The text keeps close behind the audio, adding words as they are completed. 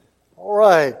All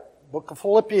right, Book of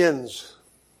Philippians.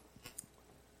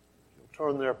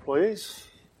 Turn there, please.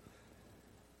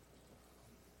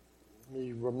 Let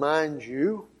me remind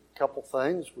you a couple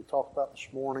things we talked about this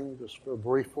morning, just very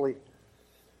briefly.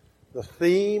 The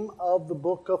theme of the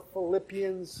book of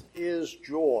Philippians is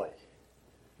joy.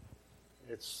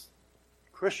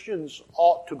 Christians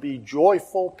ought to be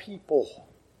joyful people.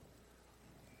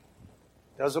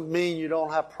 Doesn't mean you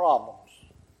don't have problems.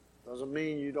 Doesn't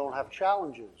mean you don't have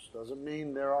challenges. Doesn't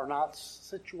mean there are not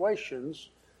situations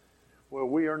where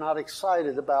we are not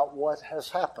excited about what has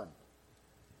happened.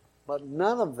 But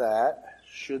none of that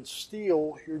should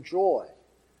steal your joy.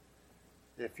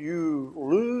 If you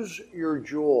lose your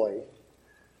joy,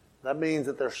 that means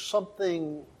that there's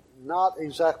something not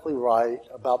exactly right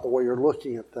about the way you're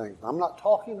looking at things. I'm not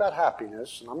talking about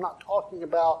happiness, and I'm not talking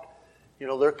about,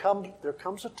 there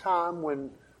comes a time when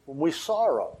we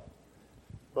sorrow.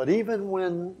 But even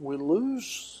when we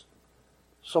lose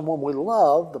someone we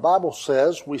love, the Bible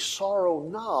says we sorrow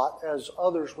not as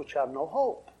others which have no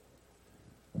hope.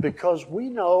 Because we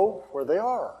know where they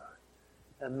are.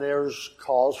 And there's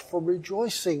cause for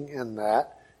rejoicing in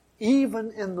that,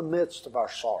 even in the midst of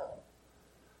our sorrow.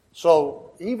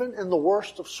 So, even in the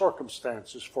worst of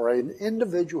circumstances, for an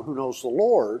individual who knows the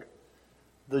Lord,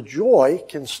 the joy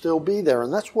can still be there.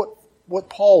 And that's what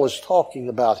Paul is talking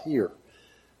about here.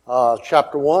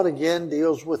 Chapter 1, again,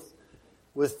 deals with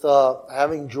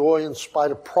having joy in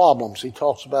spite of problems. He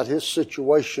talks about his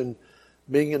situation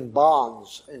being in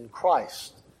bonds in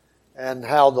Christ and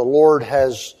how the Lord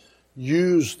has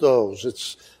used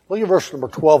those. Look at verse number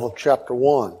 12 of chapter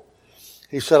 1.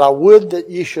 He said, I would that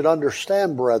ye should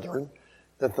understand, brethren,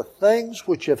 that the things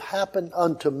which have happened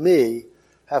unto me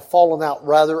have fallen out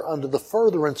rather unto the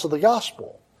furtherance of the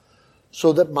gospel,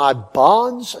 so that my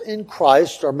bonds in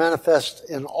Christ are manifest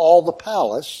in all the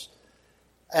palace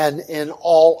and in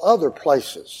all other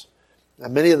places.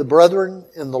 And many of the brethren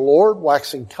in the Lord,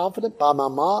 waxing confident by my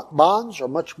bonds, are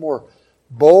much more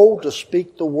bold to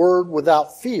speak the word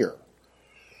without fear.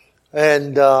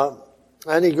 And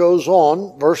he goes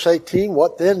on, verse 18,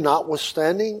 what then,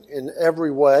 notwithstanding in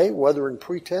every way, whether in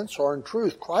pretense or in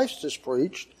truth, Christ is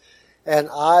preached, and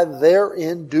I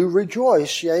therein do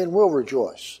rejoice, yea, and will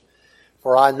rejoice.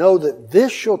 For I know that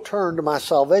this shall turn to my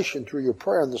salvation through your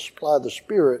prayer and the supply of the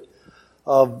Spirit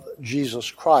of Jesus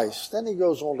Christ. Then he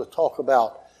goes on to talk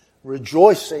about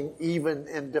rejoicing even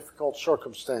in difficult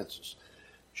circumstances.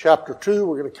 Chapter 2,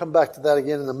 we're going to come back to that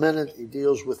again in a minute. He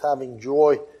deals with having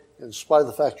joy in spite of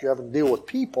the fact you're having to deal with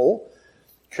people.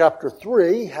 Chapter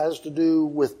 3 has to do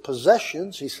with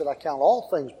possessions. He said, I count all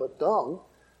things but dung,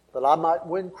 that I might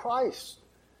win Christ.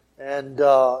 And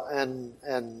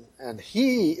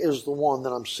He is the one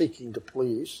that I'm seeking to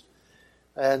please.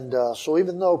 And so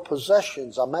even though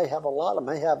possessions, I may have a lot, I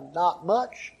may have not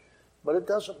much, but it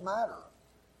doesn't matter.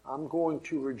 I'm going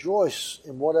to rejoice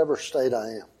in whatever state I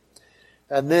am.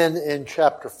 And then in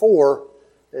chapter 4,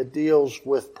 it deals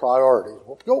with priorities.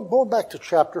 Well, going back to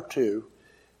chapter 2,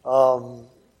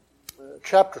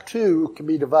 chapter 2 can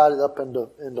be divided up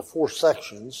into 4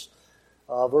 sections.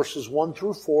 Verses 1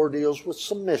 through 4 deals with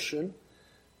submission.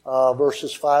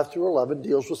 Verses 5 through 11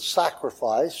 deals with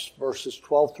sacrifice. Verses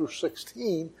 12 through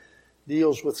 16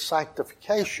 deals with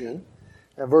sanctification.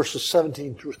 And verses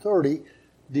 17 through 30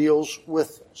 deals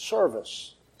with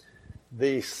service.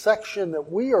 The section that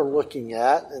we are looking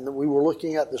at, and that we were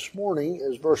looking at this morning,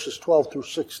 is verses 12 through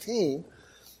 16,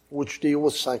 which deal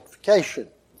with sanctification.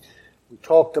 We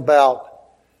talked about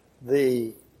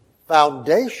the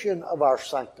foundation of our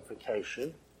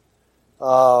sanctification,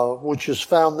 which is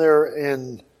found there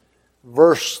in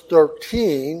verse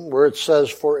 13, where it says,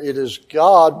 for it is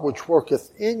God which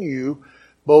worketh in you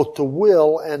both to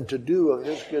will and to do of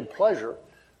His good pleasure.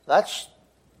 That's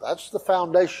the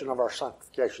foundation of our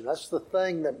sanctification. That's the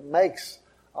thing that makes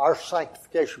our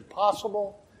sanctification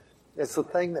possible. It's the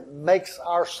thing that makes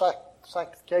our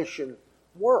sanctification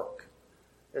work.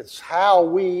 It's how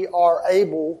we are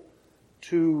able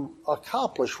to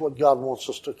accomplish what God wants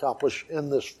us to accomplish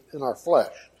in our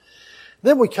flesh.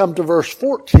 Then we come to verse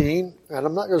 14, and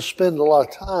I'm not going to spend a lot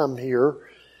of time here,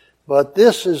 but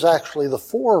this is actually the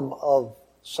form of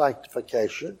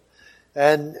sanctification,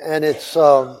 and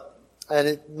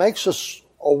it makes us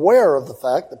aware of the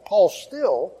fact that Paul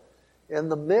still, in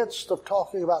the midst of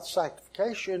talking about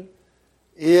sanctification,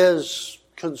 is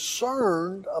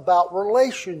concerned about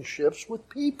relationships with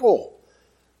people.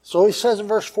 So he says in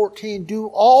verse 14, do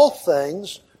all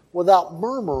things without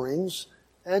murmurings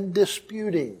and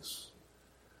disputings.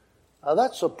 Now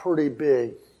that's a pretty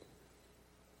big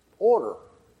order.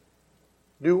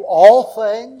 Do all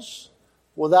things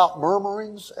without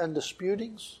murmurings and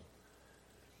disputings.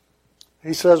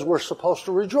 He says we're supposed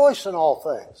to rejoice in all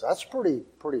things. That's pretty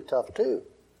tough too.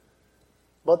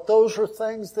 But those are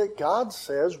things that God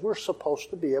says we're supposed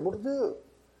to be able to do.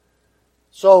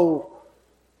 So,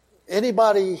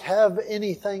 anybody have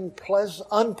anything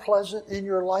unpleasant in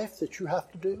your life that you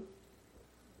have to do?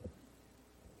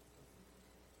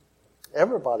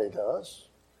 Everybody does.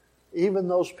 Even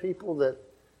those people that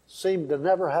seem to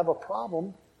never have a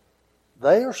problem,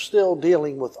 they are still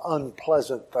dealing with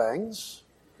unpleasant things.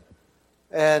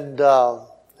 And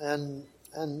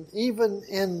even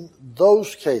in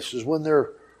those cases, when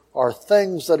there are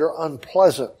things that are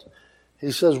unpleasant,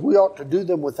 he says we ought to do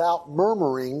them without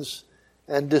murmurings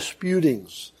and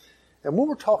disputings. And when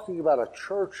we're talking about a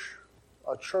church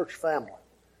family,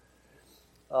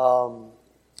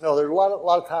 there's a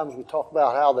lot of times we talk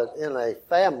about how that in a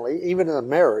family, even in a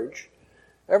marriage,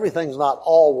 everything's not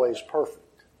always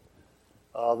perfect.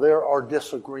 There are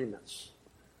disagreements.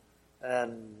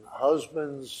 And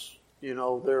husbands,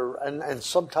 and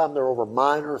sometimes they're over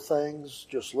minor things,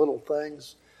 just little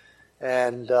things.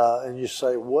 And you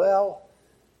say, well,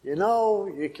 you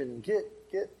can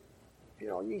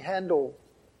you handle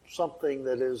something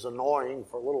that is annoying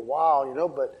for a little while,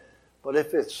 but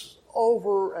if it's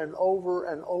over and over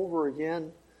and over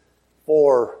again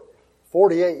for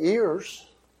 48 years,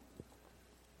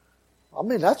 I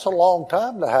mean, that's a long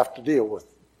time to have to deal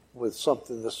with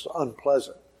something that's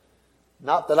unpleasant.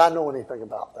 Not that I know anything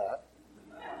about that.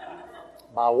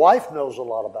 My wife knows a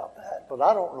lot about that, but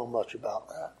I don't know much about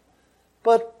that.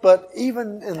 But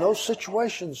even in those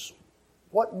situations,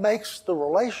 what makes the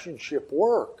relationship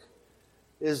work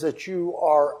is that you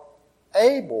are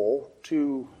able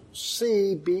to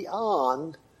see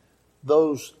beyond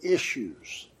those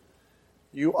issues.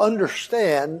 You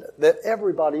understand that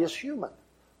everybody is human.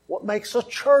 What makes a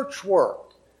church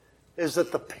work is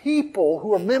that the people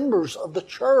who are members of the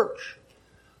church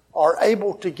are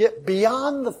able to get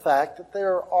beyond the fact that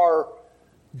there are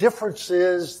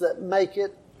differences that make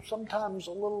it sometimes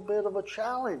a little bit of a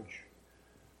challenge.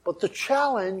 But the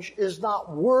challenge is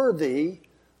not worthy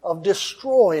of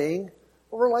destroying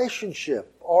a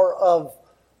relationship or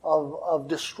of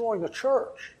destroying a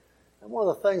church. And one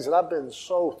of the things that I've been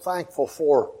so thankful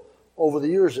for over the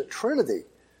years at Trinity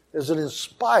is that in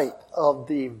spite of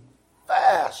the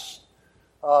vast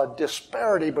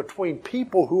disparity between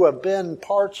people who have been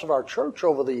parts of our church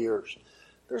over the years,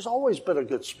 there's always been a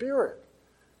good spirit.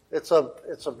 It's a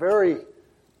very,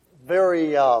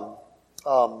 very,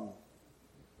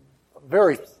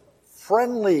 very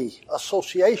friendly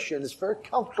association. It's very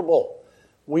comfortable.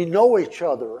 We know each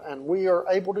other and we are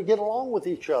able to get along with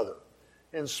each other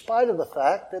in spite of the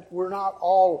fact that we're not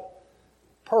all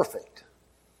perfect.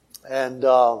 And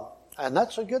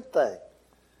that's a good thing.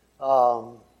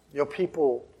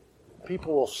 People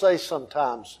will say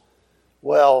sometimes,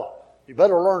 well, you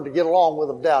better learn to get along with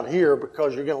them down here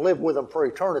because you're going to live with them for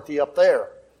eternity up there.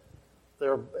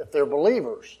 If they're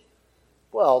believers.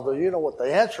 Well, you know what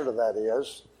the answer to that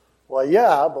is? Well,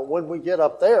 yeah, but when we get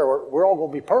up there, we're all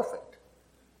going to be perfect.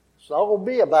 It's not going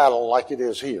to be a battle like it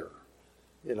is here,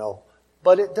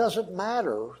 But it doesn't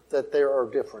matter that there are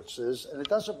differences, and it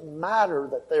doesn't matter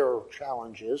that there are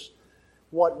challenges.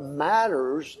 What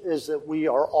matters is that we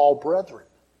are all brethren.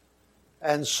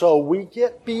 And so we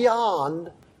get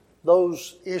beyond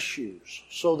those issues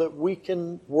so that we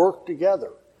can work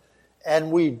together.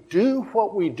 And we do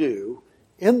what we do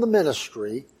in the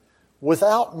ministry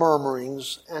without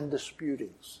murmurings and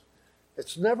disputings.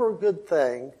 It's never a good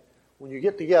thing when you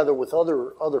get together with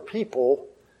other people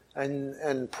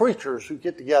and preachers who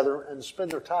get together and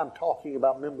spend their time talking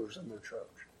about members in their church.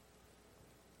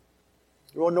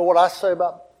 You want to know what I say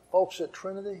about folks at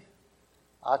Trinity?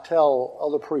 I tell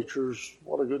other preachers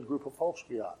what a good group of folks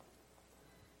we got.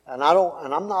 And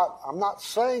I'm not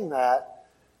saying that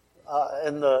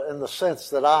in the sense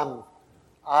that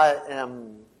I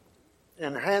am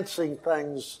enhancing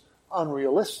things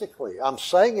unrealistically. I'm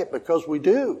saying it because we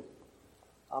do.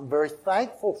 I'm very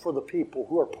thankful for the people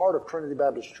who are part of Trinity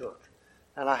Baptist Church.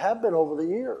 And I have been over the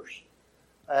years.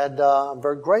 And I'm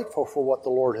very grateful for what the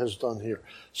Lord has done here.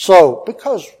 So,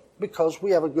 because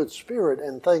we have a good spirit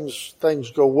and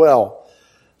things go well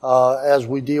as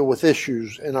we deal with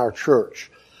issues in our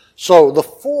church. So, the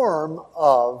form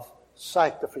of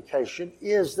sanctification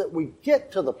is that we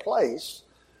get to the place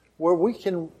where we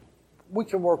can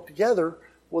work together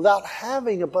without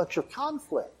having a bunch of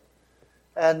conflict.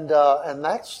 And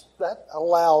that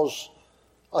allows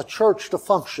a church to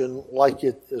function like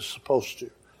it is supposed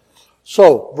to.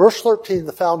 So, verse 13,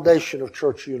 the foundation of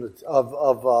church unity,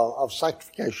 of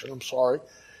sanctification,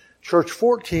 Church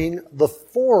 14, the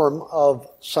form of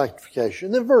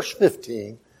sanctification. Then verse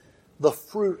 15, the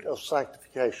fruit of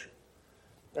sanctification.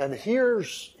 And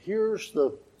here's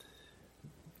the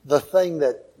thing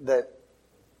that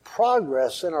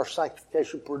progress in our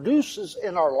sanctification produces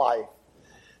in our life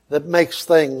that makes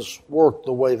things work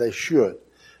the way they should.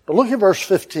 But look at verse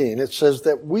 15. It says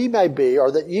that we may be,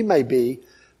 or that ye may be,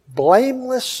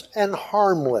 blameless and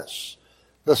harmless,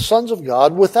 the sons of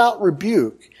God, without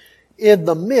rebuke, in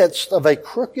the midst of a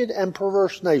crooked and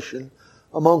perverse nation,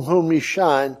 among whom ye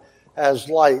shine as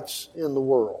lights in the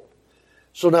world.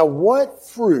 So now, what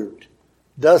fruit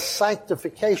does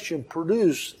sanctification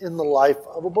produce in the life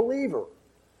of a believer?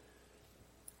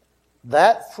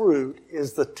 That fruit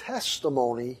is the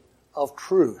testimony of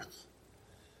truth.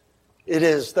 It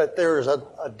is that there is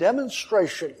a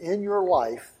demonstration in your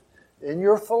life, in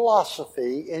your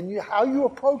philosophy, in how you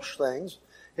approach things,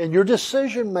 in your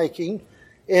decision making,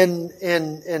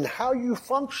 in how you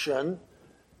function.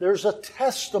 There's a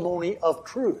testimony of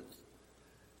truth.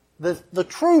 The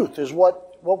truth is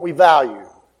what we value.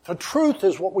 The truth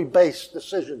is what we base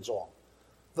decisions on.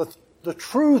 The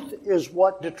truth is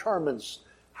what determines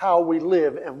how we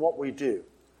live and what we do.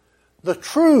 The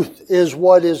truth is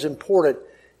what is important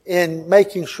in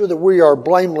making sure that we are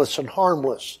blameless and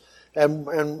harmless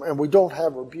and we don't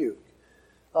have rebuke.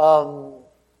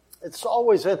 It's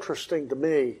always interesting to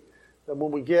me that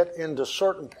when we get into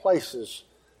certain places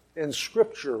in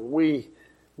Scripture, we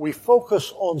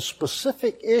focus on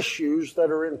specific issues that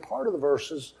are in part of the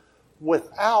verses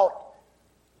without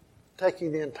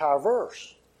taking the entire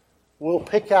verse. We'll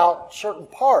pick out certain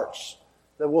parts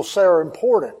that we'll say are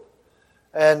important,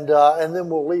 and then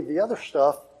we'll leave the other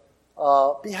stuff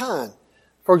behind.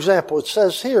 For example, it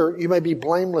says here, you may be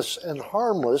blameless and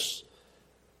harmless,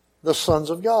 the sons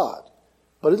of God.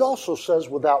 But it also says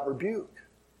without rebuke.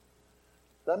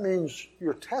 That means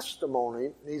your testimony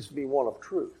needs to be one of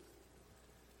truth.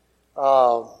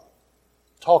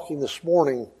 Talking this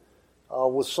morning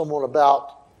with someone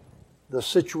about the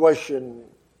situation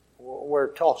where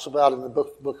it talks about in the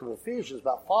book of Ephesians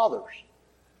about fathers.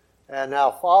 And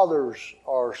now fathers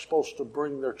are supposed to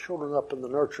bring their children up in the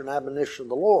nurture and admonition of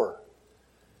the Lord.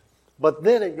 But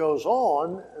then it goes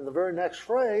on in the very next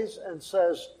phrase and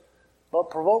says, but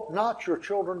provoke not your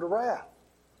children to wrath.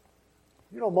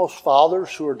 You know, most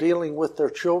fathers who are dealing with their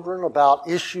children about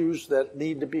issues that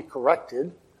need to be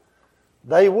corrected,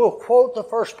 they will quote the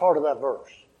first part of that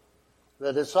verse.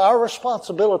 That it's our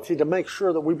responsibility to make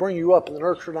sure that we bring you up in the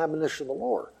nurture and admonition of the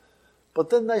Lord. But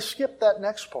then they skip that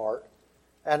next part,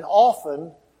 and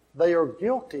often they are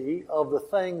guilty of the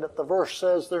thing that the verse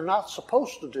says they're not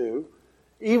supposed to do,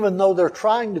 even though they're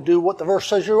trying to do what the verse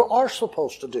says you are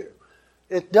supposed to do.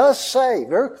 It does say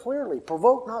very clearly,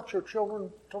 provoke not your children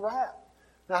to wrath.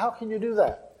 Now, how can you do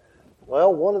that?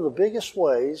 Well, one of the biggest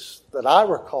ways that I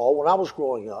recall when I was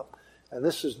growing up, and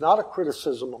this is not a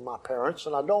criticism of my parents,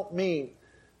 and I don't mean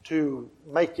to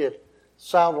make it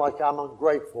sound like I'm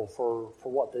ungrateful for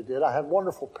what they did. I had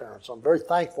wonderful parents. I'm very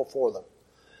thankful for them.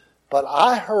 But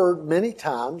I heard many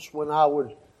times when I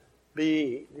would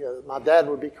be, my dad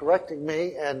would be correcting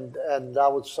me, and I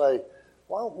would say,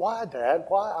 well, why, Dad?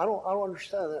 Why? I don't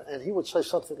understand that. And he would say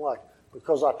something like,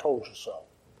 because I told you so.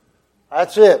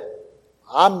 That's it.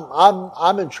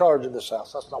 I'm in charge of this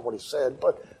house. That's not what he said,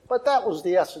 but that was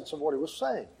the essence of what he was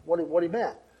saying, what he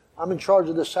meant. I'm in charge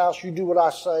of this house. You do what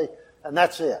I say, and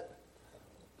that's it.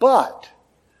 But,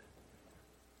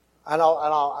 and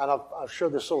I've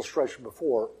showed this illustration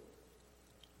before,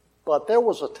 but there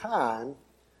was a time,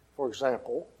 for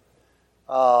example,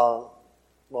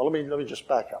 well, let me just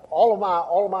back up. All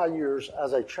of my years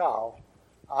as a child,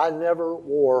 I never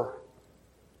wore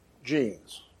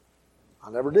jeans. I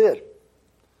never did.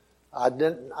 I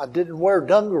didn't wear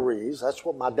dungarees. That's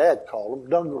what my dad called them,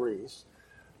 dungarees.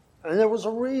 And there was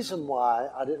a reason why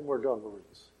I didn't wear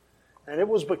dungarees. And it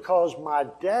was because my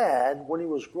dad, when he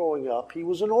was growing up, he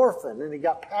was an orphan, and he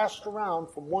got passed around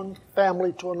from one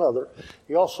family to another.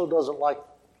 He also doesn't like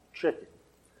chicken,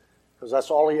 because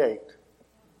that's all he ate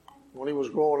when he was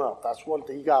growing up. That's what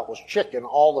he got, was chicken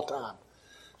all the time.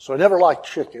 So he never liked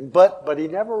chicken, but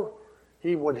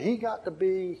when he got to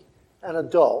be an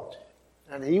adult,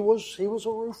 and he was a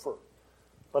roofer,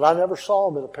 but I never saw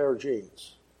him in a pair of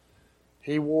jeans.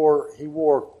 He wore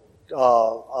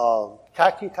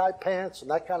khaki type pants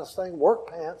and that kind of thing, work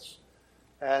pants,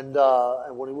 and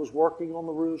when he was working on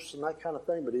the roofs and that kind of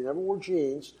thing, but he never wore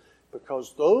jeans,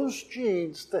 because those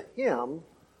jeans to him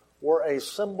were a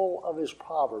symbol of his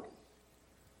poverty.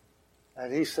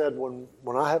 And he said, when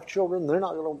I have children, they're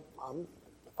not going to,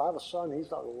 if I have a son, he's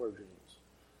not going to wear jeans.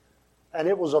 And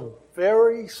it was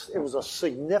a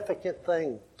significant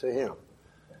thing to him.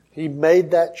 He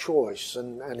made that choice,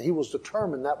 and he was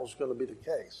determined that was going to be the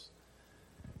case.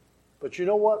 But you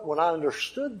know what? When I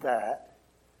understood that,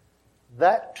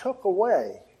 that took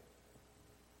away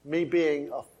me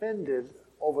being offended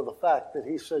over the fact that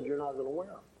he said you're not going to wear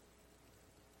them.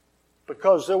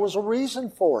 Because there was a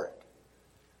reason for it.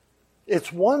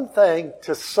 It's one thing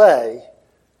to say,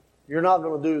 you're not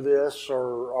going to do this,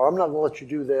 or I'm not going to let you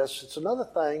do this. It's another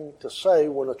thing to say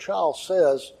when a child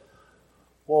says,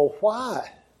 well,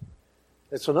 why?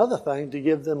 It's another thing to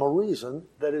give them a reason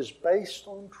that is based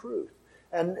on truth.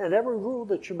 And every rule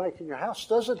that you make in your house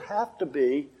doesn't have to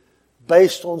be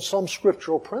based on some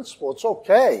scriptural principle. It's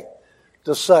okay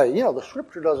to say, the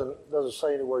Scripture doesn't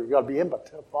say anywhere you've got to be in by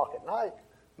 10 o'clock at night.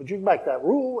 But you can make that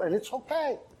rule, and it's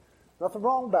okay. Nothing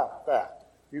wrong about that.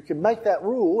 You can make that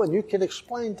rule, and you can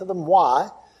explain to them why.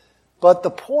 But the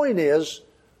point is,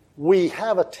 we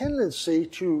have a tendency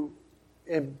to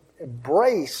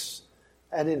embrace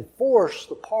and enforce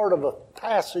the part of a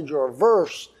passage or a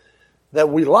verse that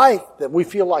we like, that we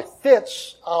feel like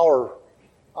fits our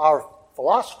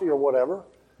philosophy or whatever,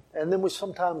 and then we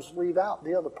sometimes leave out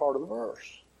the other part of the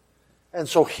verse. And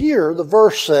so here, the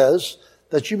verse says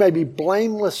that you may be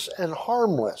blameless and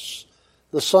harmless,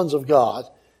 the sons of God.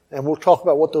 And we'll talk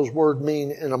about what those words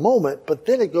mean in a moment. But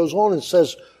then it goes on and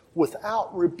says,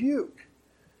 without rebuke.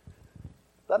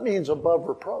 That means above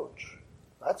reproach.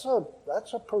 That's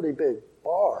a pretty big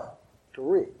bar to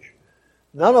reach.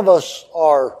 None of us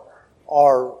are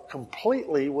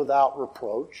completely without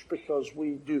reproach because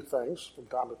we do things from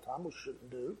time to time we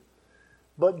shouldn't do.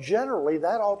 But generally,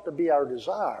 that ought to be our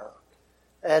desire.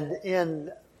 And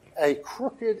in a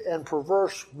crooked and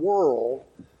perverse world,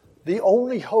 the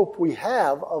only hope we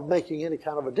have of making any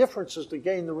kind of a difference is to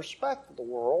gain the respect of the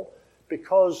world,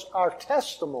 because our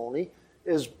testimony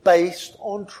is based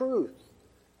on truth.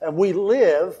 And we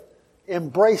live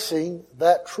embracing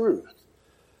that truth.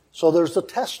 So there's the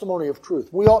testimony of truth.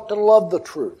 We ought to love the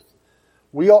truth.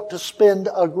 We ought to spend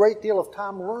a great deal of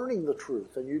time learning the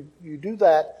truth. And you do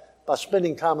that by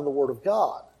spending time in the Word of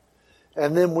God.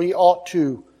 And then we ought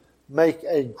to make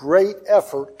a great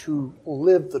effort to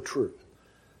live the truth.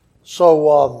 So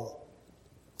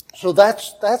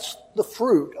that's the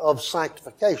fruit of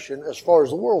sanctification as far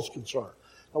as the world's concerned.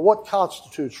 Now, what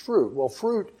constitutes fruit? Well,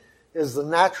 fruit is the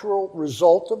natural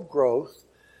result of growth,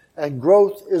 and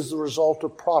growth is the result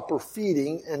of proper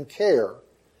feeding and care.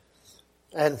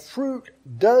 And fruit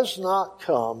does not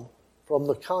come from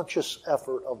the conscious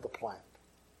effort of the plant.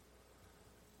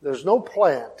 There's no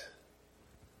plant.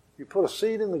 You put a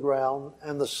seed in the ground,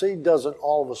 and the seed doesn't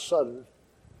all of a sudden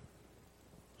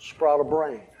sprout a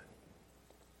brain.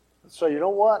 And so, you know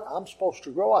what? I'm supposed to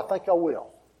grow. I think I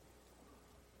will.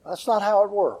 That's not how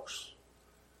it works.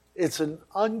 It's an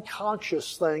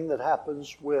unconscious thing that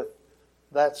happens with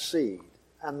that seed.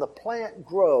 And the plant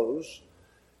grows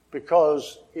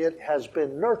because it has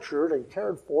been nurtured and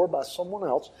cared for by someone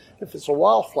else. If it's a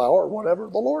wildflower or whatever,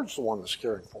 the Lord's the one that's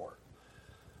caring for it.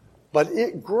 But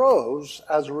it grows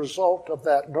as a result of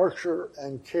that nurture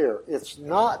and care. It's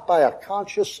not by a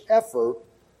conscious effort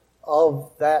of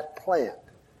that plant.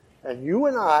 And you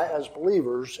and I, as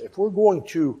believers, if we're going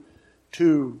to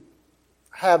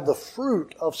have the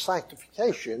fruit of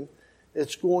sanctification,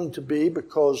 it's going to be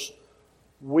because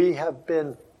we have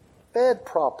been fed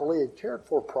properly and cared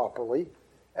for properly,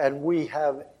 and we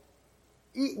have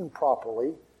eaten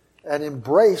properly and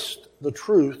embraced the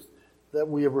truth that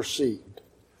we have received.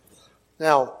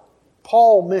 Now,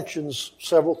 Paul mentions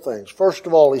several things. First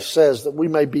of all, he says that we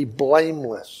may be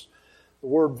blameless. The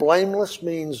word blameless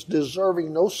means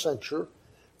deserving no censure,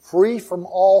 free from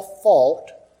all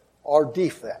fault or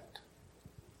defect.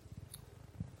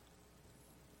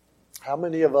 How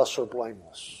many of us are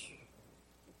blameless?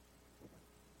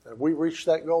 Have we reached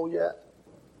that goal yet?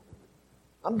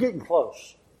 I'm getting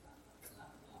close.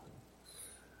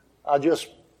 I just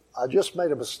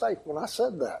made a mistake when I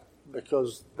said that,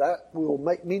 because that will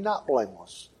make me not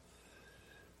blameless.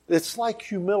 It's like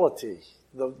humility.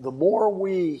 The more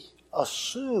we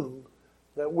assume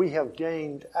that we have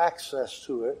gained access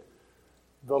to it,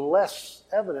 the less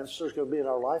evidence there's going to be in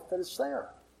our life that it's there.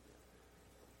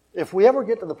 If we ever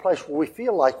get to the place where we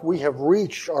feel like we have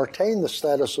reached or attained the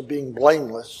status of being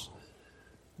blameless,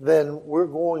 then we're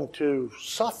going to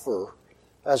suffer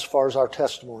as far as our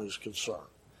testimony is concerned.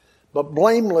 But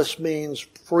blameless means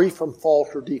free from fault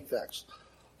or defects.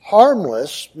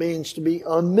 Harmless means to be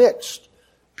unmixed,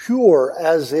 pure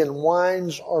as in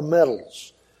wines or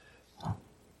metals,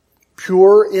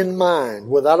 pure in mind,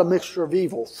 without a mixture of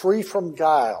evil, free from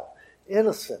guile,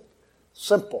 innocent,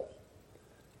 simple.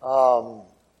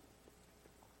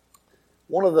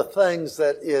 One of the things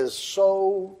that is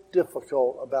so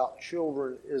difficult about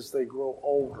children as they grow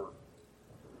older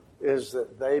is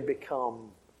that they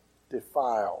become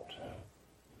defiled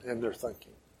in their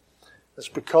thinking. It's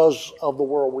because of the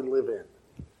world we live in.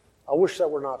 I wish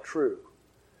that were not true.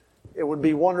 It would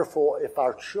be wonderful if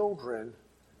our children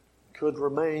could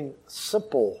remain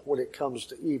simple when it comes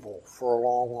to evil for a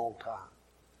long, long time.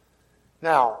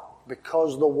 Now,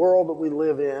 because of the world that we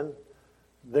live in,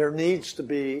 there needs to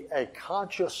be a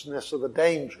consciousness of the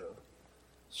danger.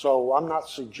 So I'm not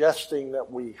suggesting that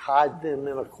we hide them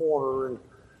in a corner and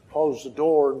close the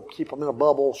door and keep them in a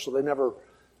bubble so they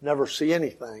never see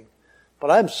anything. But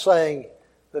I'm saying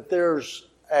that there's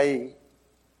a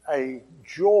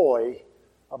joy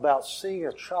about seeing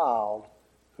a child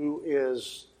who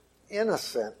is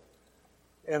innocent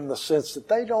in the sense that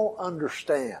they don't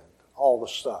understand all the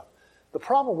stuff. The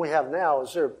problem we have now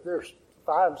is there's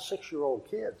 5, 6-year-old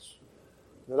kids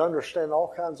that understand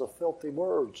all kinds of filthy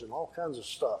words and all kinds of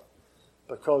stuff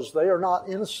because they are not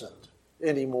innocent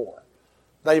anymore.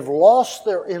 They've lost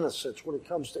their innocence when it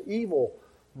comes to evil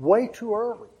way too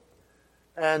early.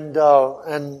 And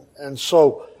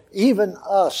so even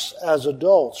us as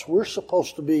adults, we're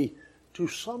supposed to be to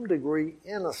some degree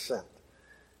innocent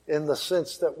in the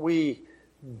sense that we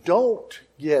don't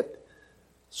get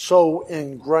so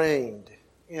ingrained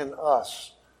in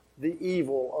us the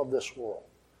evil of this world.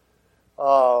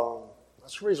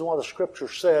 That's the reason why the Scripture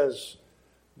says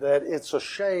that it's a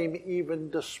shame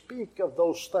even to speak of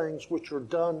those things which are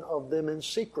done of them in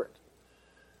secret.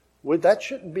 That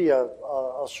shouldn't be a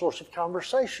source of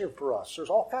conversation for us.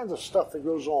 There's all kinds of stuff that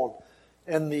goes on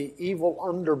in the evil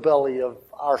underbelly of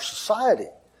our society.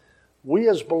 We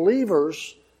as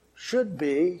believers should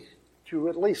be, to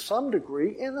at least some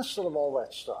degree, innocent of all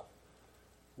that stuff.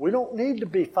 We don't need to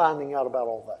be finding out about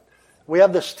all that. We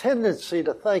have this tendency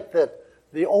to think that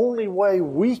the only way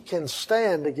we can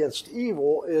stand against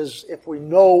evil is if we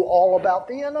know all about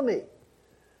the enemy.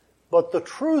 But the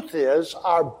truth is,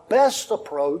 our best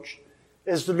approach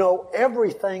is to know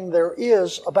everything there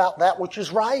is about that which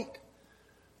is right.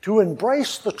 To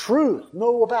embrace the truth,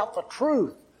 know about the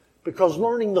truth, because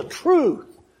learning the truth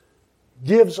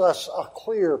gives us a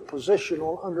clear position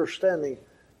on understanding.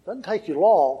 It doesn't take you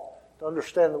long to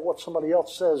understand that what somebody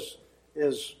else says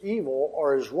is evil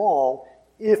or is wrong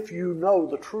if you know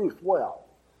the truth well.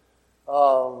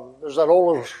 There's that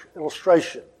old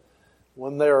illustration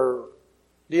when they're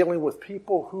dealing with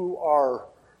people who are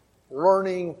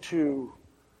learning to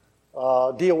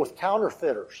deal with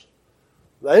counterfeiters.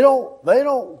 They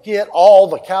don't get all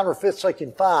the counterfeits they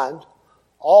can find,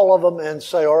 all of them, and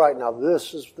say, all right, now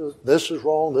this is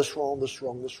wrong, this wrong, this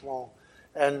wrong, this wrong,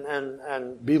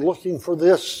 and be looking for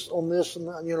this on this and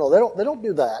that. They don't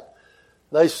do that.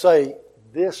 They say,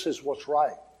 this is what's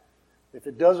right. If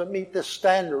it doesn't meet this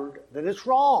standard, then it's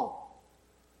wrong.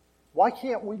 Why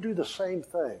can't we do the same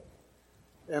thing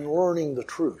in learning the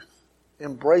truth,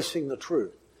 embracing the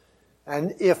truth?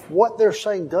 And if what they're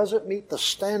saying doesn't meet the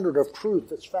standard of truth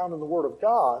that's found in the Word of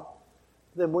God,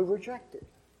 then we reject it.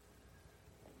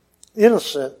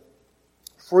 Innocent,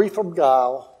 free from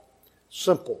guile,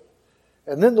 simple.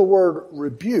 And then the word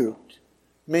rebuked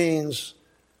means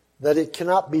that it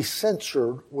cannot be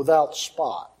censored without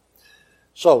spot.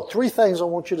 So, 3 things I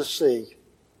want you to see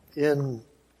in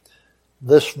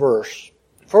this verse.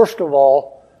 First of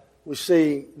all, we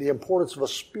see the importance of a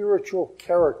spiritual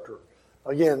character.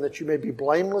 Again, that you may be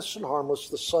blameless and harmless,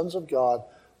 the sons of God,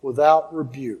 without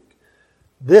rebuke.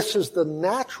 This is the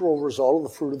natural result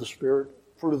of the fruit of the Spirit,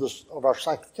 of our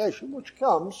sanctification, which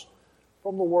comes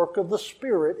from the work of the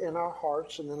Spirit in our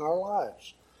hearts and in our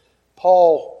lives.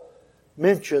 Paul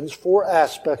mentions 4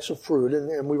 aspects of fruit,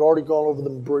 and we've already gone over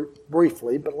them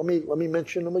briefly, but let me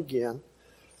mention them again.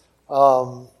 There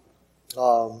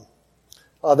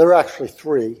are actually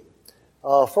 3.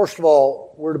 First of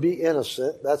all, we're to be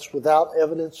innocent. That's without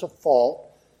evidence of fault.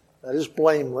 That is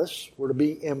blameless. We're to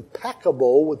be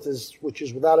impeccable, which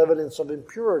is without evidence of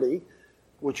impurity,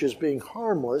 which is being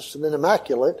harmless. And then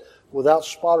immaculate, without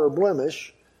spot or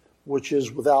blemish, which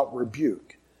is without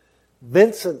rebuke.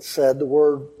 Vincent said the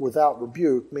word without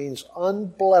rebuke means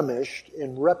unblemished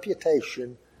in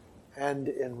reputation and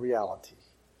in reality.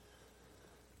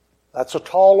 That's a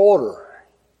tall order,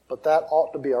 but that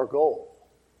ought to be our goal.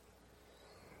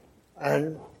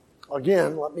 And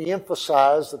again, let me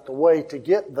emphasize that the way to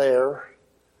get there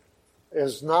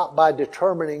is not by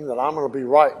determining that I'm going to be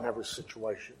right in every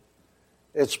situation.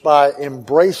 It's by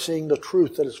embracing the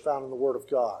truth that is found in the Word of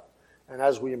God. And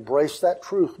as we embrace that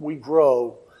truth, we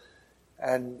grow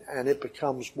and it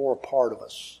becomes more a part of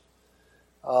us.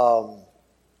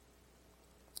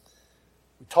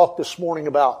 We talked this morning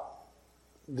about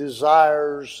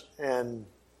desires and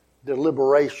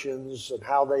deliberations and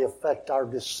how they affect our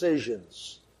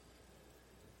decisions.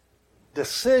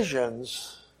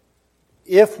 decisions,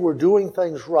 if we're doing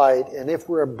things right and if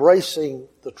we're embracing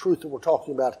the truth that we're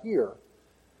talking about here,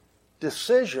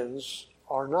 decisions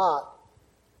are not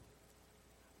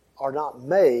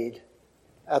made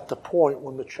at the point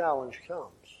when the challenge comes.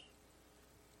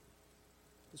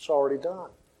 It's already done.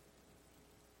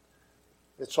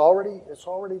 It's already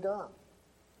done.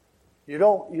 You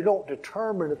don't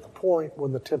determine at the point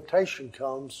when the temptation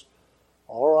comes,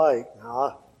 all right,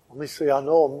 now let me see, I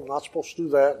know I'm not supposed to do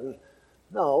that. And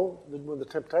no, when the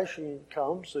temptation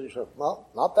comes, then you say, well,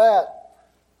 not that.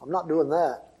 I'm not doing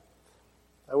that.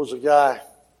 There was a guy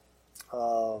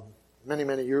many,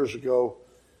 many years ago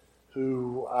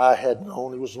who I had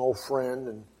known. He was an old friend,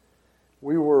 and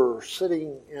we were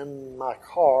sitting in my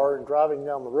car and driving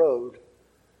down the road,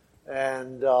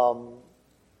 and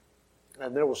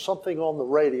there was something on the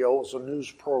radio. It was a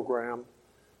news program,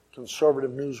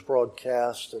 conservative news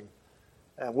broadcast,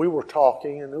 and we were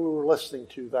talking and we were listening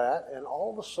to that, and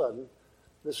all of a sudden,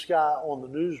 this guy on the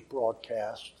news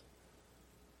broadcast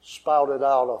spouted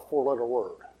out a 4-letter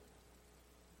word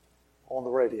on the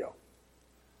radio.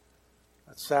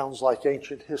 That sounds like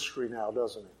ancient history now,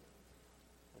 doesn't it?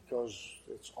 Because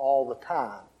it's all the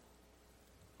time.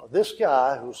 But this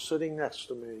guy who's sitting next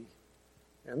to me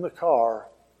in the car,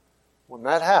 when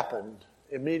that happened,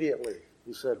 immediately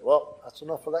he said, well, that's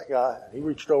enough for that guy. And he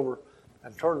reached over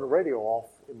and turned the radio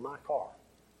off in my car.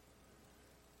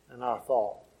 And I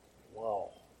thought,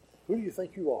 well, who do you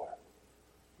think you are?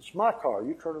 It's my car.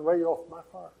 You turn the radio off in my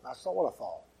car? That's not what I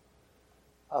thought.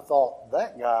 I thought,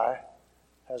 that guy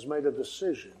has made a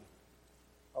decision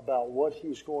about what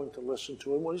he's going to listen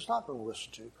to and what he's not going to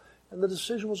listen to. And the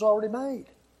decision was already made.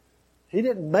 He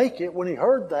didn't make it when he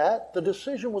heard that. The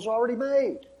decision was already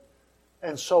made.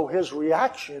 And so his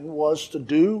reaction was to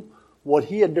do what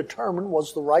he had determined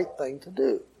was the right thing to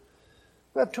do.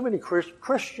 We have too many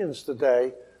Christians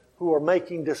today who are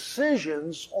making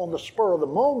decisions on the spur of the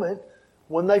moment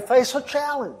when they face a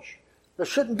challenge. There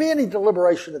shouldn't be any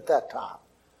deliberation at that time.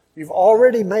 You've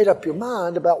already made up your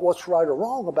mind about what's right or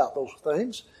wrong about those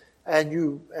things, and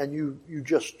you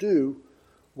just do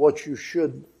what you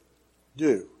should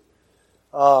do.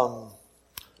 All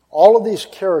of these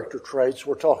character traits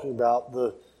we're talking about,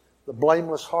 the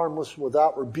blameless, harmless,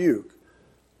 without rebuke,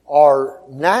 are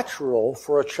natural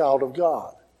for a child of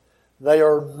God. They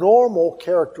are normal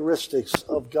characteristics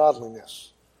of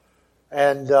godliness.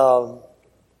 And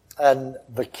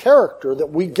the character that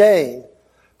we gain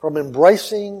from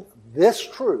embracing this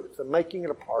truth and making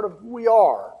it a part of who we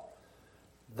are,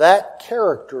 that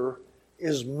character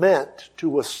is meant to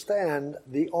withstand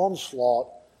the onslaught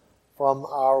from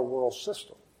our world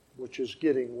system, which is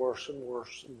getting worse and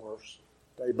worse and worse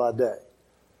day by day.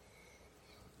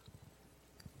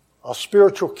 A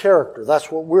spiritual character,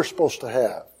 that's what we're supposed to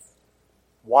have.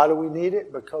 Why do we need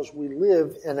it? Because we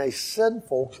live in a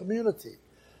sinful community.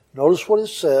 Notice what it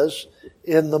says,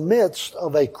 in the midst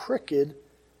of a crooked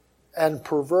and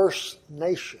perverse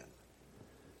nation.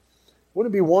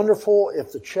 Wouldn't it be wonderful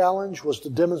if the challenge was to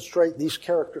demonstrate these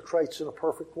character traits in a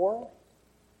perfect world?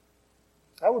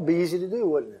 That would be easy to do,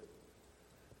 wouldn't it?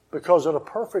 Because in a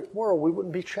perfect world, we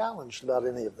wouldn't be challenged about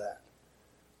any of that.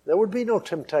 There would be no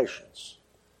temptations.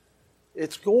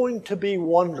 It's going to be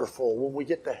wonderful when we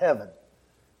get to heaven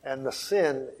and the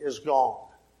sin is gone.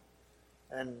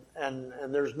 And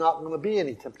there's not going to be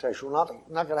any temptation. We're not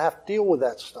going to have to deal with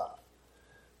that stuff.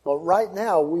 But right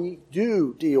now, we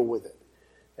do deal with it.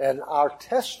 And our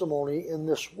testimony in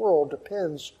this world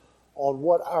depends on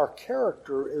what our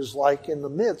character is like in the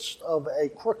midst of a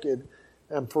crooked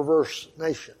and perverse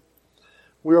nation.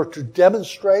 We are to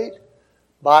demonstrate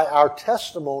by our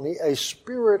testimony a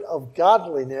spirit of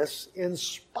godliness in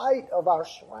spite of our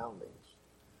surroundings.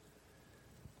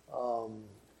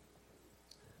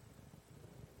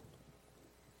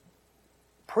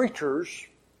 Preachers,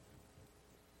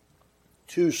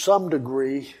 to some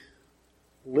degree,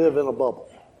 live in a bubble.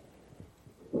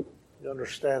 You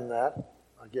understand that,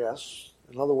 I guess.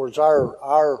 In other words,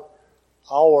 our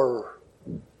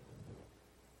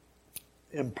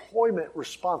employment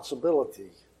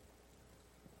responsibility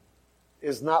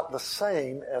is not the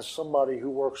same as somebody who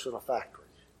works in a factory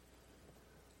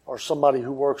or somebody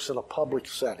who works in a public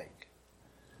setting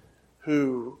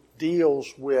who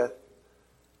deals with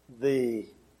the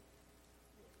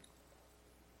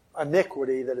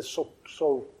iniquity that is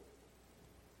so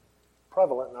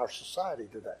prevalent in our society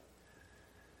today.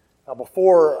 Now,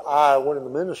 before I went into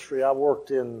ministry, I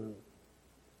worked in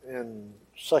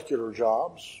secular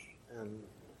jobs and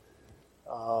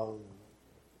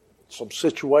some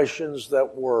situations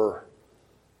that were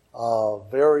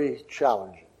very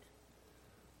challenging.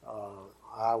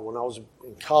 When I was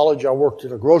in college, I worked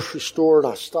in a grocery store and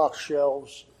I stocked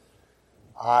shelves.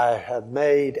 I had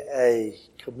made a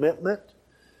commitment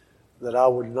that I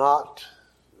would not,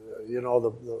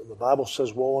 the Bible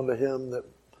says, woe unto him that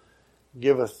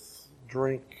giveth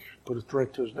drink, putteth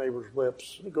drink to his neighbor's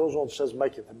lips. And it goes on and says,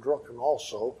 maketh him drunken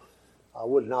also. I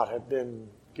would not have been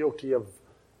guilty of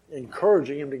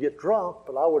encouraging him to get drunk,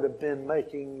 but I would have been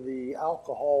making the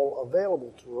alcohol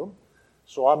available to him.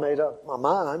 So I made up my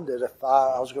mind that if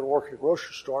I was going to work at a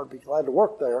grocery store, I'd be glad to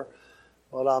work there,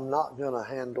 but I'm not going to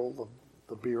handle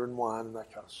the beer and wine and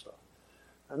that kind of stuff.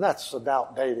 And that's an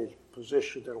outdated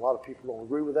position, and a lot of people don't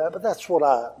agree with that, but that's what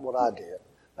I did.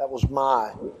 That was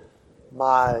my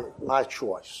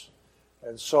choice.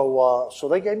 And so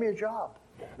they gave me a job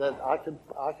that I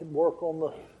could work on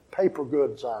the paper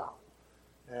goods aisle.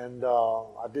 And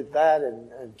I did that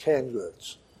and canned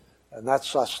goods. And I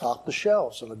stocked the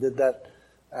shelves, and I did that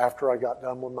after I got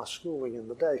done with my schooling in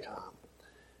the daytime.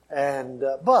 And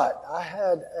but I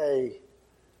had a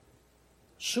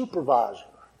supervisor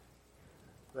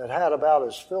that had about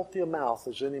as filthy a mouth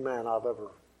as any man I've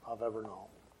ever known.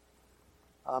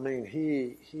 I mean,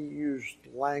 he used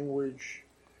language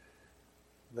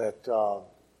that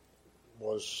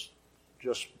was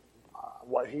just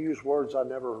what he used, words I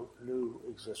never knew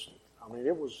existed. I mean,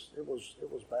 it was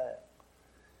bad.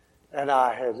 And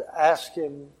I had asked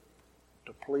him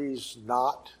to please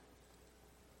not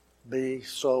be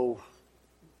so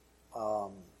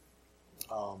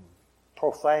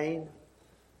profane.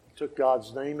 He took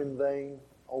God's name in vain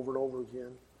over and over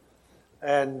again.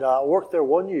 And I worked there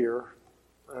 1 year,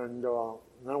 and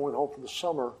then I went home for the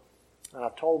summer, and I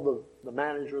told the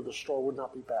manager of the store would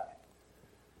not be back.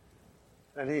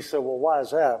 And he said, well, why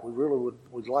is that? We really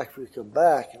would like for you to come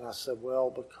back. And I said, well,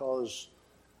 because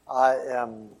I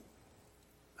am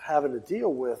having to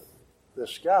deal with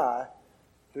this guy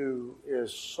who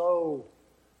is so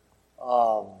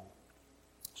bold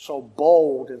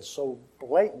and so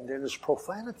blatant in his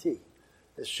profanity.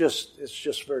 It's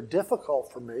just very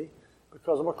difficult for me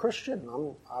because I'm a Christian.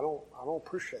 I don't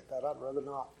appreciate that. I'd rather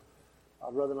not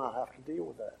have to deal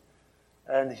with that.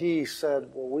 And he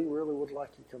said, well, we really would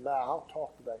like you to come back. I'll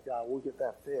talk to that guy. We'll get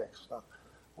that fixed.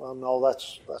 Well, no,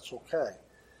 that's okay.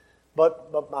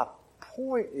 But my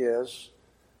point is,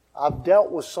 I've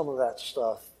dealt with some of that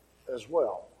stuff as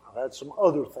well. I've had some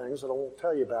other things that I won't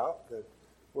tell you about that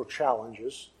were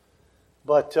challenges.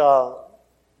 But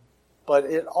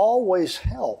it always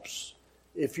helps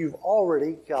if you've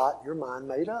already got your mind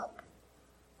made up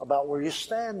about where you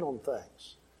stand on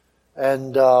things.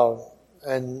 And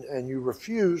you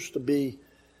refuse to be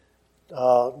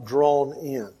drawn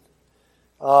in.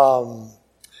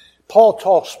 Paul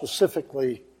talks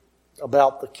specifically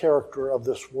about the character of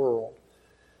this world.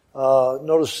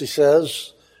 Notice he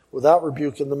says, without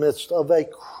rebuke in the midst of a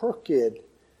crooked.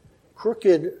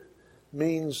 Crooked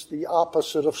means the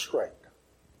opposite of straight.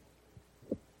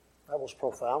 That was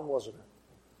profound, wasn't it?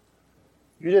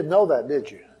 You didn't know that,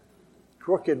 did you?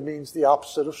 Crooked means the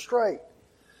opposite of straight.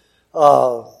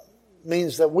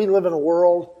 Means that we live in a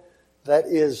world that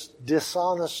is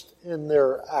dishonest in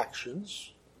their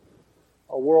actions,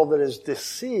 a world that is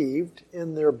deceived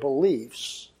in their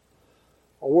beliefs,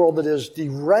 a world that is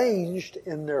deranged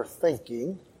in their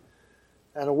thinking,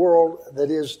 and a world that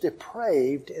is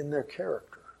depraved in their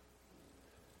character.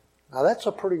 Now that's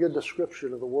a pretty good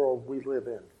description of the world we live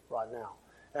in right now.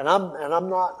 And I'm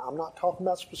not talking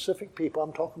about specific people.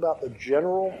 I'm talking about the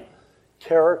general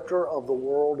character of the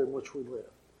world in which we live.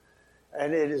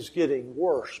 And it is getting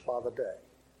worse by the day.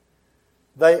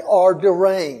 They are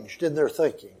deranged in their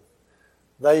thinking.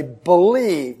 They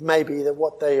believe maybe that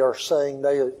what they are saying,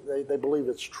 they believe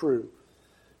it's true.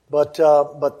 But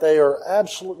they are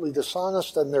absolutely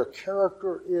dishonest and their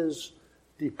character is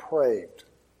depraved.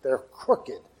 They're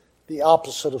crooked, the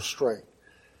opposite of straight.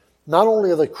 Not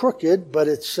only are they crooked, but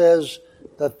it says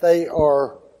that they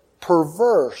are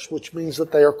perverse, which means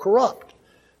that they are corrupt.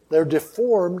 They're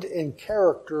deformed in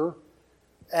character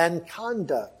and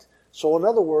conduct. So in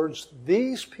other words,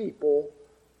 these people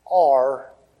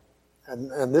are,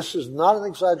 and this is not an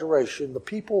exaggeration, the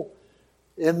people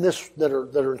in this that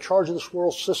are in charge of this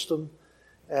world system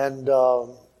and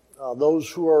those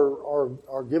who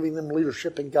are giving them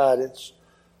leadership and guidance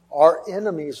are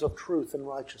enemies of truth and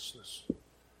righteousness.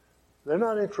 They're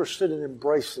not interested in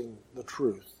embracing the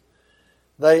truth.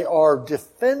 They are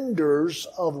defenders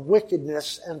of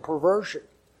wickedness and perversion.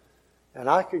 And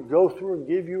I could go through and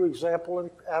give you example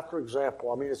after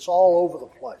example. I mean, it's all over the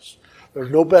place.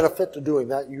 There's no benefit to doing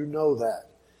that. You know that.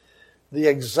 The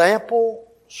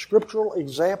example, scriptural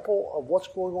example of what's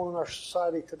going on in our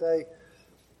society today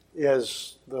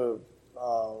is the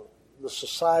the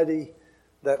society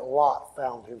that Lot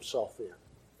found himself in.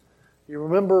 You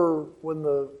remember when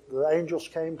the angels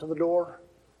came to the door?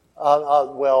 And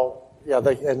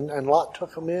Lot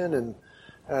took them in,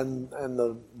 and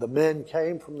the men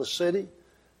came from the city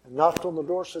and knocked on the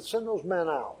door and said, "Send those men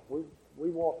out.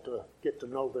 We want to get to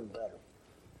know them better."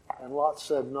 And Lot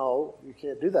said, "No, you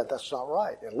can't do that. That's not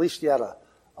right." At least he had a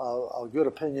good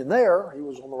opinion there. He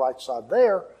was on the right side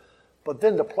there. But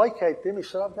then to placate them, he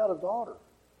said, "I've got a daughter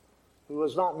who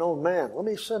has not known man. Let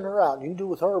me send her out. You can do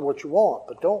with her what you want,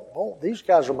 but don't. These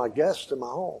guys are my guests in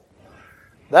my home."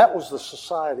 That was the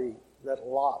society that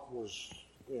Lot was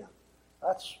in.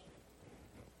 That's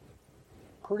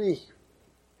pretty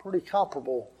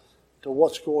comparable to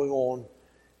what's going on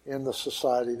in the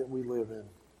society that we live in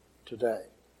today.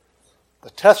 The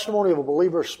testimony of a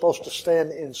believer is supposed to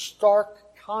stand in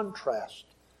stark contrast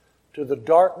to the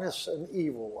darkness and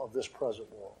evil of this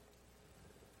present world.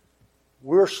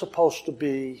 We're supposed to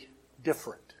be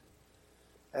different.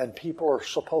 And people are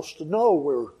supposed to know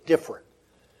we're different.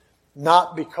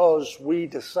 Not because we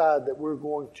decide that we're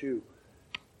going to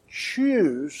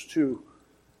choose to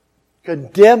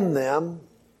condemn them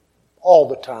all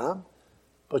the time.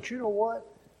 But you know what?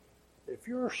 If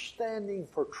you're standing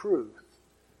for truth,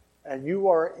 and you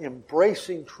are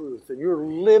embracing truth, and you're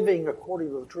living according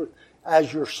to the truth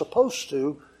as you're supposed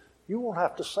to, you won't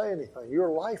have to say anything.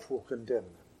 Your life will condemn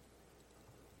them.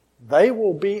 They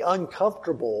will be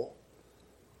uncomfortable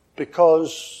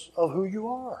because of who you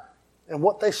are and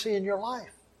what they see in your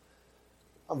life.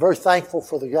 I'm very thankful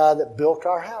for the guy that built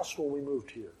our house when we moved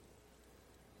here.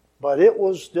 But it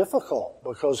was difficult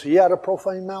because he had a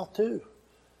profane mouth too.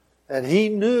 And he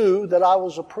knew that I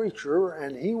was a preacher,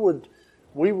 and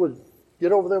we would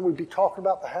get over there and we'd be talking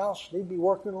about the house, and he'd be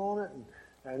working on it,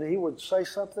 and he would say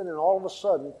something, and all of a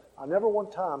sudden, I never one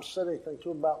time said anything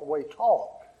to him about the way he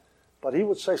talked, but he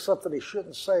would say something he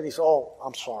shouldn't say, and he said, "Oh,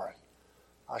 I'm sorry.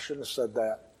 I shouldn't have said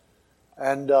that."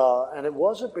 And it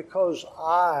wasn't because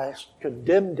I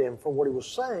condemned him for what he was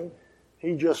saying.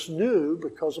 He just knew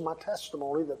because of my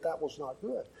testimony that was not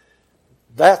good.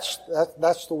 That's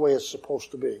the way it's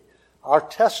supposed to be. Our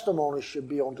testimony should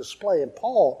be on display, and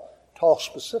Paul talks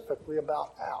specifically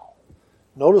about how.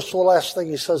 Notice the last thing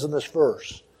he says in this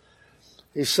verse.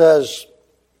 He says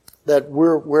that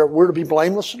we're to be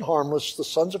blameless and harmless, the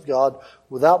sons of God,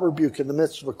 without rebuke in the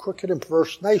midst of a crooked and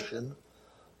perverse nation,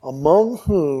 among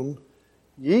whom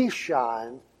ye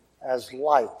shine as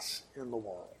lights in the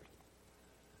world.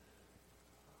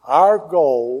 Our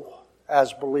goal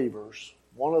as believers,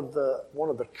 one of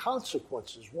the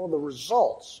consequences, one of the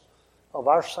results of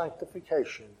our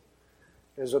sanctification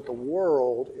is that the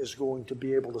world is going to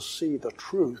be able to see the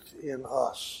truth in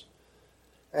us.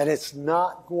 And it's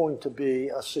not going to be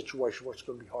a situation where it's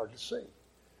going to be hard to see.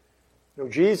 You know,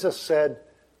 Jesus said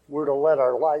we're to let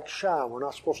our light shine. We're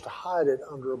not supposed to hide it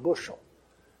under a bushel.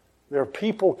 There are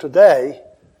people today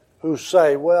who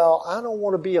say, "Well, I don't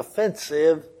want to be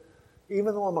offensive,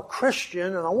 even though I'm a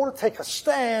Christian, and I want to take a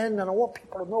stand, and I want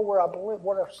people to know where I believe,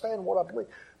 what I stand, and what I believe.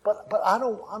 But I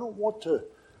don't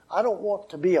want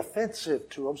to be offensive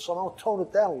to them, so I'll tone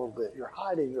it down a little bit." You're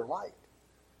hiding your light.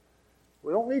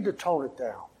 We don't need to tone it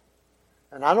down.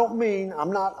 And I don't mean,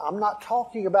 I'm not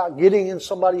talking about getting in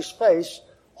somebody's face.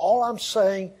 All I'm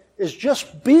saying is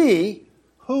just be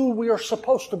who we are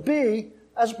supposed to be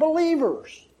as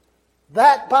believers.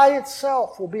 That by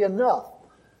itself will be enough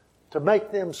to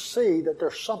make them see that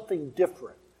there's something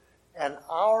different. And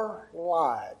our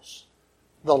lives,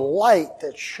 the light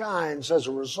that shines as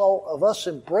a result of us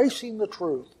embracing the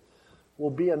truth, will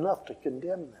be enough to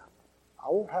condemn them.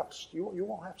 You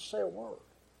won't have to say a word.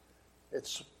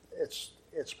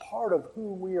 It's part of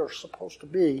who we are supposed to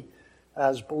be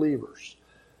as believers.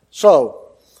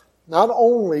 So, not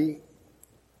only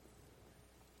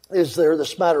is there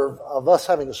this matter of us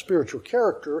having a spiritual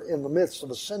character in the midst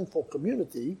of a sinful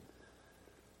community,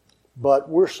 but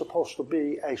we're supposed to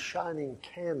be a shining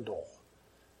candle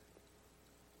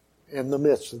in the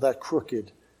midst of that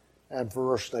crooked and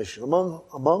perverse nation,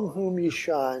 among whom ye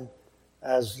shine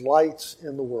as lights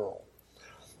in the world.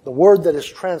 The word that is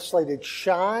translated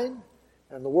shine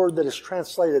and the word that is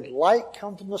translated light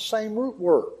come from the same root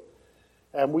word.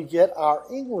 And we get our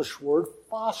English word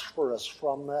phosphorus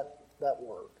from that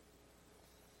word.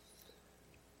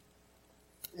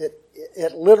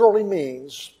 It literally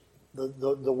means,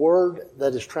 the word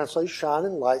that is translated shine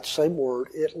and light, same word,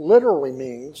 it literally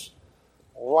means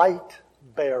light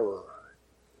bearer.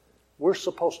 We're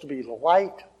supposed to be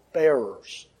light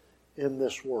bearers in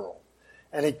this world.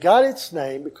 And it got its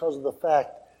name because of the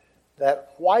fact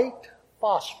that white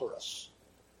phosphorus,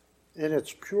 in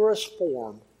its purest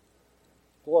form,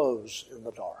 glows in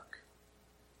the dark.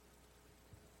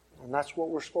 And that's what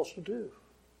we're supposed to do,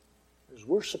 is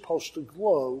we're supposed to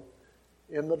glow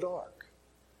in the dark.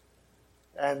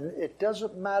 And it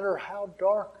doesn't matter how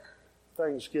dark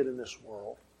things get in this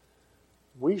world,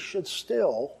 we should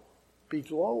still be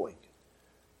glowing.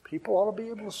 People ought to be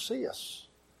able to see us.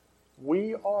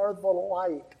 We are the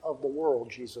light of the world,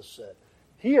 Jesus said.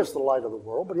 He is the light of the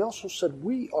world, but he also said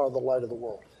we are the light of the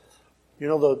world. You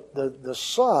know, the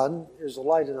sun is the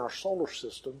light in our solar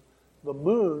system. The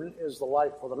moon is the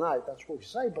light for the night. That's what we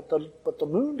say. But the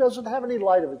moon doesn't have any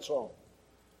light of its own.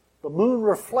 The moon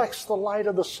reflects the light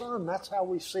of the sun. That's how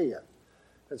we see it.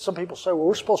 And some people say, well,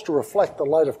 we're supposed to reflect the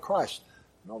light of Christ.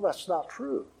 No, that's not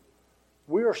true.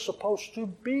 We are supposed to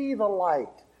be the light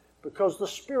because the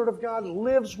Spirit of God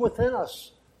lives within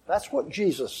us. That's what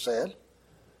Jesus said.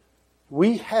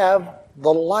 We have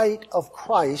the light of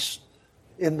Christ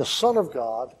in the Son of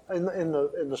God, in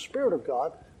the Spirit of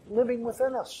God, living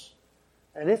within us.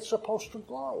 And it's supposed to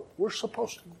glow. We're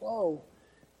supposed to glow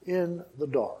in the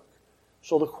dark.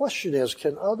 So the question is,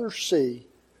 can others see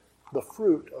the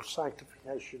fruit of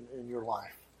sanctification in your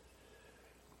life?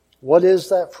 What is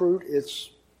that fruit?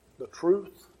 It's the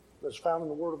truth that's found in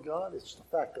the Word of God. It's the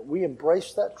fact that we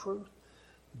embrace that truth.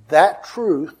 That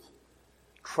truth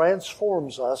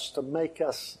transforms us to make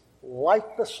us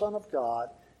like the Son of God,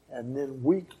 and then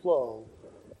we glow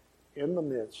in the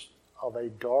midst of a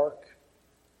dark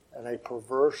and a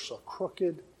perverse, a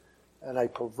crooked and a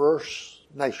perverse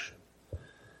nation.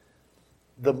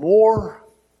 The more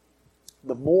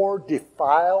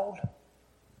defiled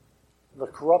the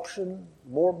corruption,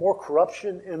 more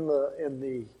corruption in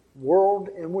the world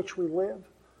in which we live,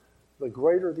 the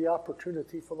greater the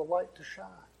opportunity for the light to shine.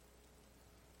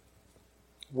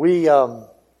 We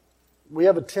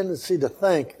have a tendency to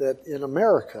think that in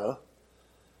America,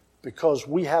 because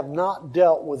we have not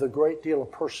dealt with a great deal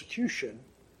of persecution,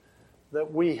 that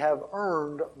we have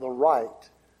earned the right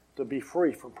to be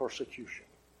free from persecution.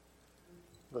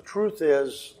 The truth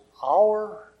is,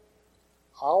 our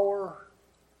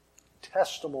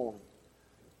testimony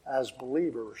as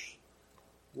believers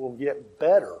will get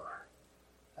better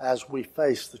as we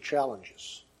face the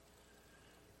challenges.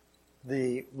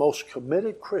 The most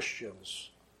committed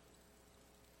Christians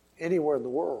anywhere in the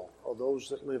world are those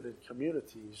that live in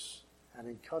communities and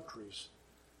in countries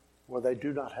where they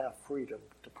do not have freedom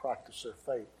to practice their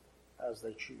faith as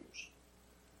they choose.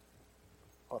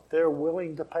 But they're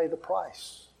willing to pay the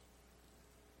price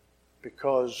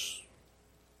because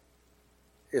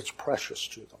it's precious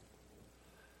to them.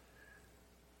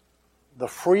 The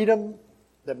freedom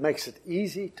that makes it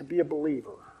easy to be a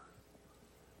believer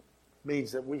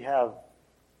means that we have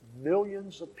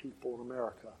millions of people in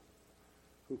America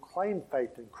who claim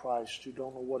faith in Christ who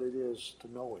don't know what it is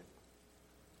to know Him.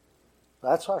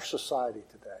 That's our society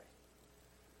today.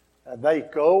 And they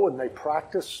go and they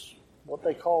practice what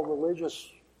they call religious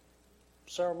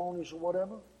ceremonies or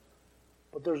whatever,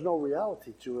 but there's no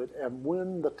reality to it. And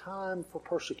when the time for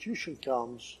persecution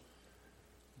comes,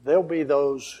 there'll be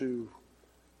those who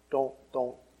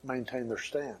don't maintain their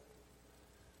stand.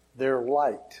 Their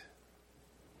light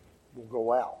will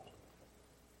go out,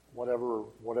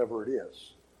 whatever it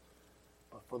is.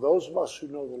 But for those of us who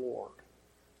know the Lord,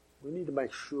 we need to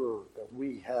make sure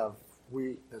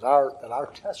that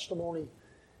our testimony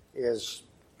is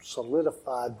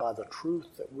solidified by the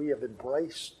truth that we have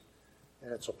embraced,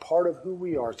 and it's a part of who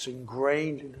we are. It's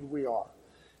ingrained in who we are.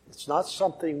 It's not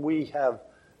something we have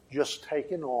just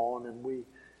taken on and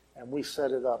we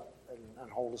set it up and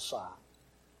hold aside.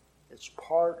 It's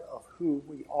part of who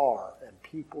we are, and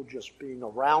people just being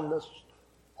around us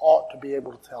ought to be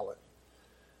able to tell it,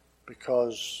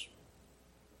 because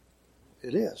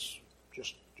it is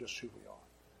just who we are.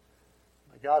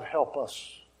 May God help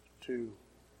us to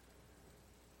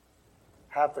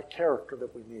have the character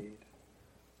that we need,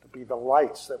 to be the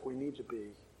lights that we need to be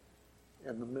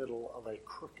in the middle of a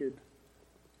crooked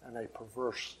and a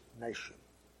perverse nation,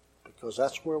 because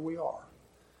that's where we are,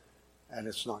 and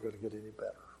it's not going to get any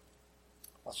better.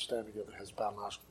 Let's stand together, heads bowed and eyes closed.